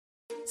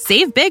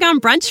Save big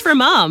on brunch for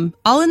mom,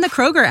 all in the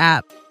Kroger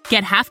app.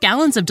 Get half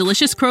gallons of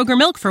delicious Kroger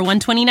milk for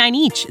 $1.29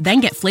 each.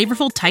 Then get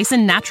flavorful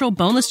Tyson natural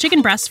boneless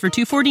chicken breasts for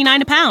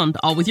 $2.49 a pound,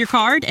 all with your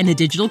card and a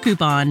digital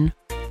coupon.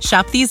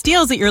 Shop these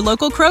deals at your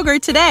local Kroger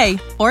today,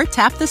 or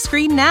tap the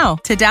screen now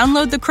to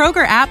download the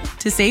Kroger app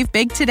to save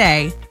big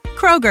today.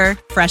 Kroger,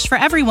 fresh for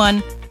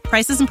everyone.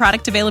 Prices and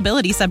product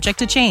availability subject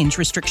to change.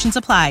 Restrictions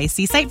apply.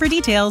 See site for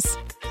details.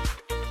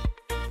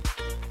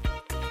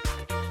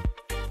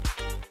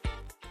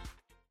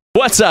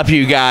 What's up,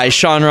 you guys?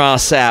 Sean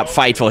Ross Sapp,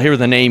 Fightful, here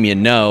with a name you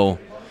know.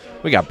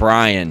 We got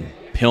Brian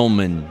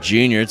Pillman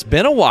Jr. It's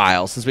been a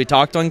while since we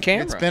talked on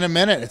camera. It's been a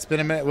minute.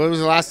 What was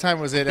the last time?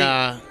 Was it?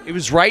 It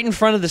was right in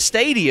front of the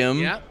stadium.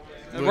 Yeah.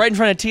 Right in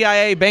front of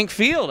TIA Bank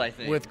Field, I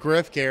think. With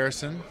Griff,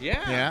 Garrison.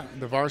 Yeah. Yeah,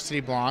 the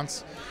varsity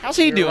Blondes. How's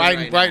he doing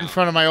right in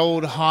front of my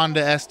old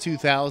Honda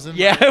S2000.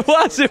 Yeah, it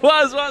was,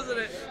 wasn't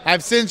it?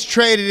 I've since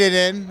traded it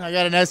in. I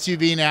got an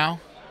SUV now.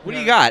 What do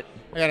you got?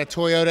 I got a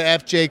Toyota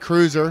FJ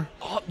Cruiser.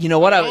 Oh, you know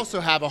what? I also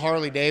have a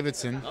Harley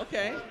Davidson.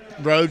 Okay.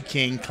 Road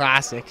King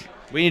Classic.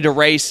 We need to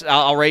race.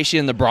 I'll race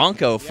you in the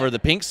Bronco for the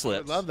pink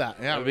slips. I'd love that.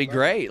 Yeah, that'd be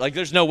great. Like,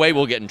 there's no way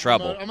we'll get in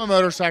trouble. I'm a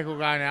motorcycle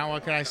guy now.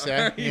 What can I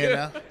say?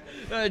 You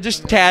know?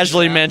 Just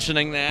casually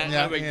mentioning that.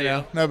 Yeah, no big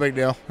deal. No big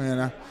deal. You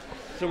know.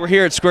 So we're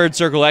here at Squared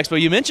Circle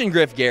Expo. You mentioned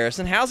Griff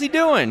Garrison. How's he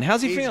doing?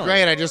 How's he feeling? He's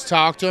great. I just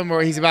talked to him.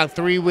 He's about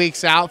 3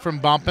 weeks out from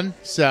bumping.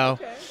 So.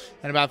 Okay.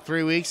 In about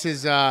 3 weeks,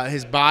 his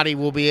body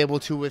will be able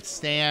to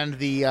withstand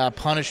the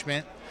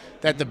punishment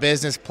that the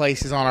business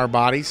places on our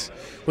bodies,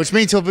 which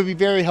means he'll be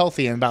very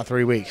healthy in about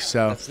 3 weeks.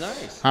 So that's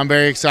nice. I'm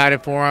very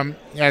excited for him.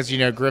 As you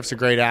know, Griff's a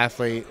great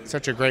athlete,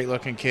 such a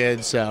great-looking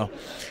kid. So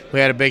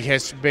we had a big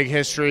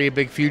history,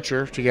 big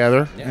future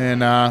together.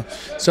 Yeah.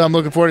 And so I'm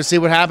looking forward to see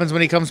what happens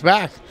when he comes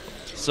back.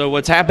 So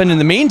what's happened in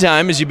the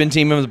meantime is you've been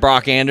teaming with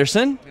Brock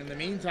Anderson. In the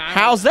meantime,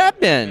 how's that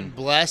been?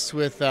 Blessed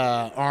with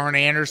Arn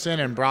Anderson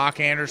and Brock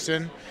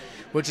Anderson,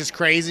 which is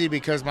crazy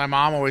because my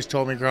mom always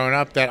told me growing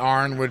up that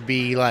Arn would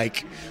be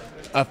like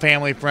a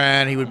family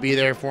friend. He would be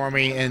there for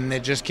me, and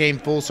it just came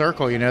full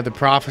circle. You know, the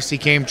prophecy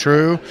came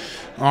true.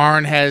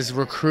 Arn has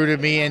recruited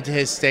me into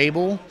his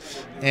stable,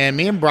 and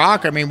me and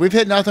Brock, I mean, we've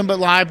hit nothing but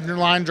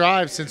line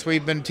drives since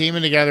we've been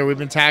teaming together. We've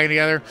been tagging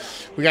together.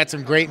 We got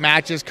some great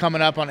matches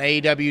coming up on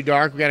AEW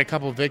Dark. We got a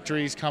couple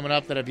victories coming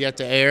up that have yet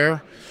to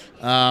air.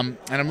 And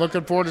I'm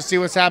looking forward to see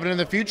what's happening in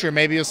the future.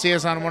 Maybe you'll see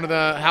us on one of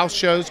the house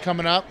shows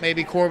coming up.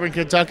 Maybe Corbin,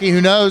 Kentucky.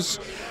 Who knows?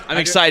 I'm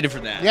excited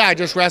for that. Yeah, I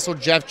just wrestled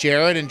Jeff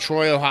Jarrett in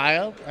Troy,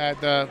 Ohio at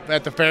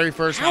the very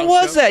first house show. How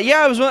was that?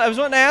 Yeah, I was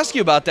wanting to ask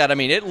you about that. I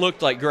mean, it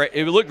looked like great.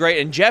 It looked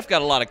great, and Jeff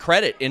got a lot of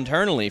credit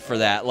internally for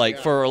that,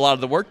 for a lot of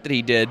the work that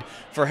he did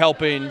for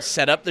helping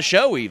set up the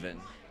show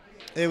even.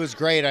 It was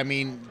great. I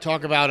mean,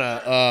 talk about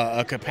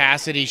a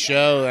capacity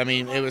show. I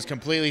mean, it was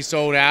completely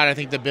sold out. I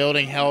think the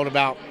building held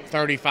about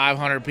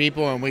 3,500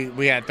 people, and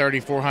we had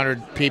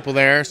 3,400 people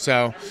there.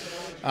 So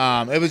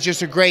it was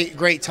just a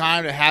great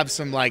time to have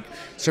some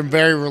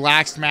very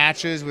relaxed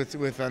matches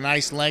with a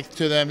nice length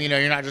to them. You know,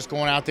 you're not just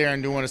going out there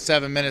and doing a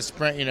 7-minute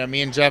sprint. You know,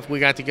 me and Jeff, we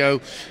got to go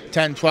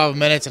 10, 12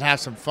 minutes and have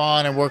some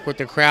fun and work with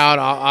the crowd.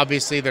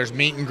 Obviously, there's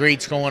meet and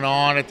greets going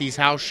on at these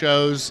house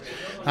shows.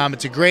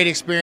 It's a great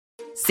experience.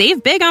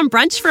 Save big on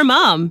brunch for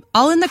mom,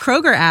 all in the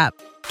Kroger app.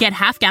 Get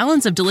half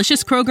gallons of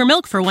delicious Kroger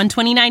milk for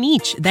 $1.29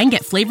 each. Then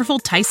get flavorful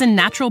Tyson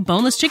natural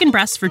boneless chicken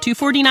breasts for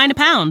 $2.49 a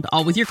pound,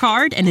 all with your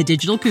card and a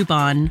digital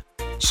coupon.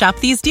 Shop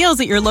these deals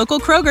at your local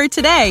Kroger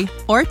today,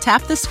 or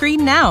tap the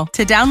screen now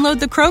to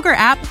download the Kroger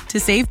app to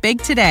save big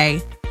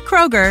today.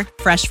 Kroger,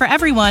 fresh for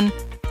everyone.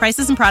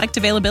 Prices and product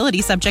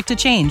availability subject to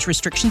change.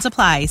 Restrictions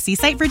apply. See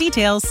site for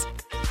details.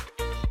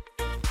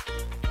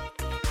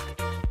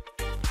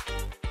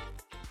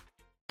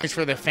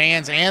 For the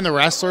fans and the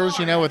wrestlers,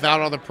 you know,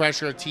 without all the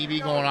pressure of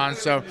TV going on.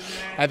 So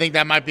I think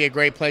that might be a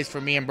great place for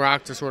me and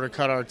Brock to sort of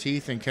cut our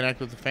teeth and connect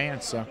with the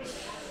fans. So,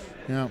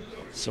 yeah.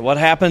 So what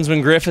happens when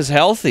Griff is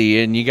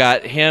healthy and you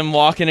got him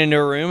walking into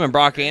a room and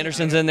Brock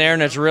Anderson's in there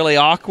and it's really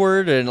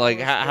awkward and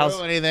how's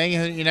anything?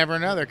 You never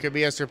know. There could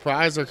be a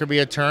surprise. There could be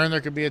a turn.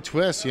 There could be a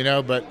twist. You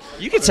know, but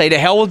you could say to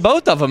hell with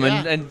both of them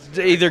and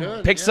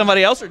either pick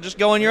somebody else or just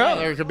go on your own.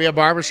 There could be a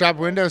barbershop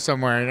window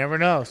somewhere. You never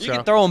know. You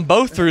can throw them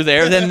both through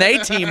there, then they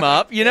team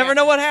up. You never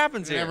know what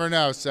happens here. You never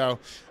know. So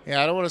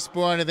yeah, I don't want to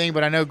spoil anything,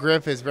 but I know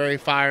Griff is very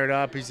fired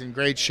up. He's in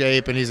great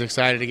shape and he's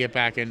excited to get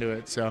back into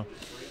it. So.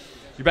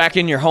 You're back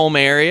in your home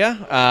area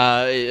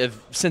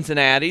of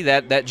Cincinnati,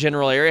 that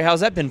general area.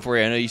 How's that been for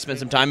you? I know you spent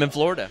some time in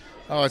Florida.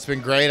 Oh, it's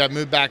been great. I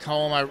moved back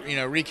home. I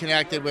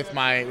reconnected with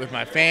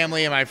my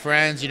family and my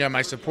friends. You know,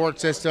 my support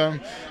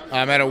system.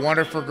 I met a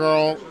wonderful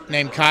girl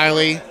named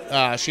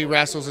Kylie. She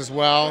wrestles as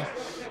well.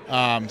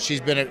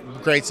 She's been a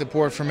great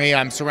support for me.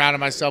 I'm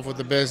surrounding myself with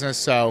the business,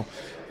 so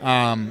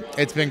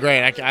it's been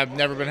great. I've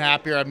never been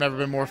happier. I've never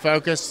been more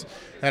focused,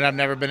 and I've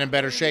never been in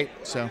better shape.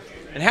 So.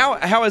 And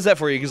how is that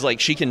for you? Because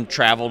she can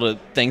travel to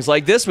things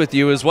like this with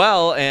you as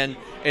well. And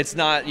it's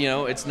not,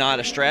 it's not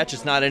a stretch.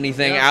 It's not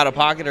anything out of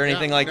pocket or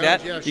anything like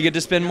that. Yeah, you get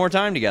to spend more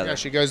time together. Yeah,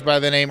 she goes by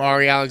the name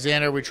Ari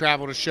Alexander. We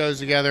travel to shows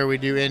together. We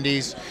do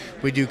indies.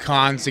 We do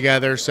cons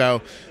together.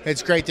 So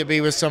it's great to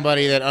be with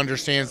somebody that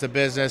understands the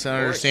business and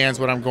understands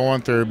what I'm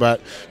going through.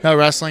 But no,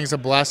 wrestling is a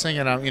blessing,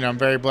 and I'm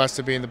very blessed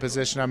to be in the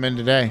position I'm in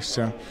today.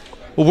 So,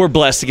 well, we're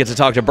blessed to get to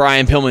talk to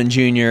Brian Pillman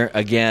Jr.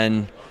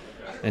 again.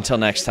 Until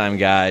next time,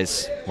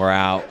 guys, we're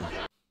out.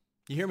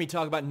 You hear me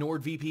talk about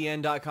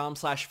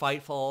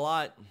NordVPN.com/Fightful a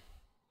lot.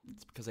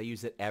 It's because I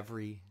use it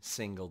every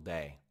single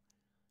day.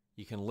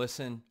 You can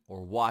listen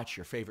or watch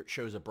your favorite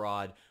shows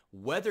abroad,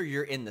 whether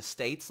you're in the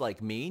States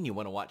like me and you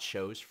want to watch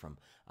shows from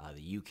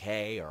the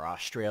UK or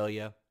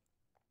Australia,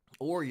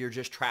 or you're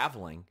just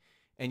traveling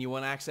and you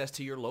want access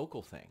to your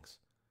local things.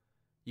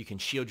 You can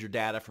shield your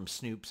data from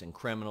snoops and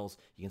criminals.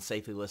 You can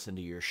safely listen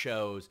to your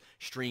shows,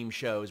 stream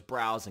shows,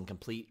 browse in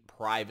complete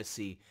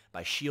privacy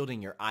by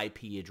shielding your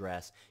IP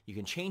address. You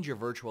can change your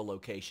virtual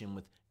location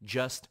with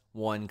just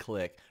one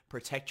click.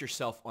 Protect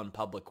yourself on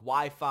public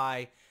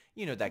Wi-Fi.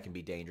 That can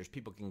be dangerous.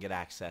 People can get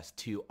access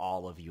to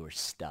all of your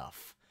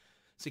stuff.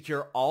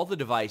 Secure all the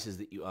devices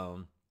that you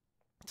own.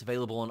 It's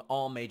available on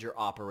all major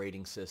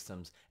operating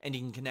systems, and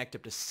you can connect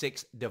up to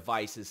 6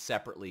 devices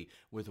separately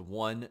with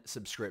one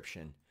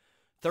subscription.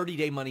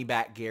 30-day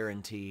money-back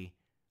guarantee,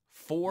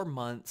 4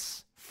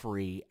 months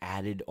free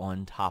added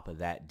on top of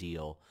that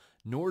deal.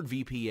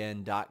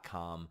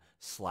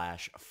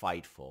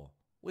 NordVPN.com/Fightful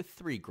with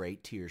 3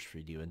 great tiers for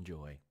you to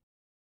enjoy.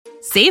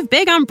 Save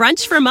big on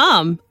brunch for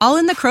mom, all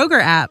in the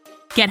Kroger app.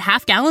 Get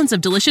half gallons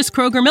of delicious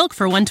Kroger milk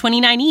for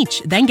 $1.29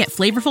 each. Then get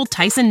flavorful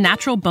Tyson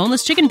natural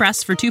boneless chicken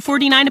breasts for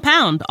 $2.49 a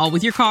pound, all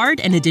with your card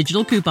and a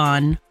digital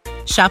coupon.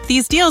 Shop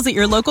these deals at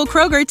your local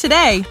Kroger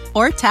today,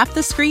 or tap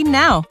the screen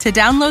now to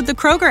download the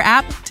Kroger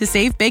app to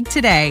save big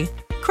today.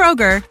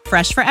 Kroger,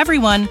 fresh for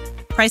everyone.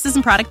 Prices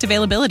and product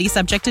availability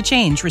subject to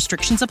change.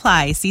 Restrictions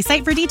apply. See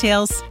site for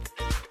details.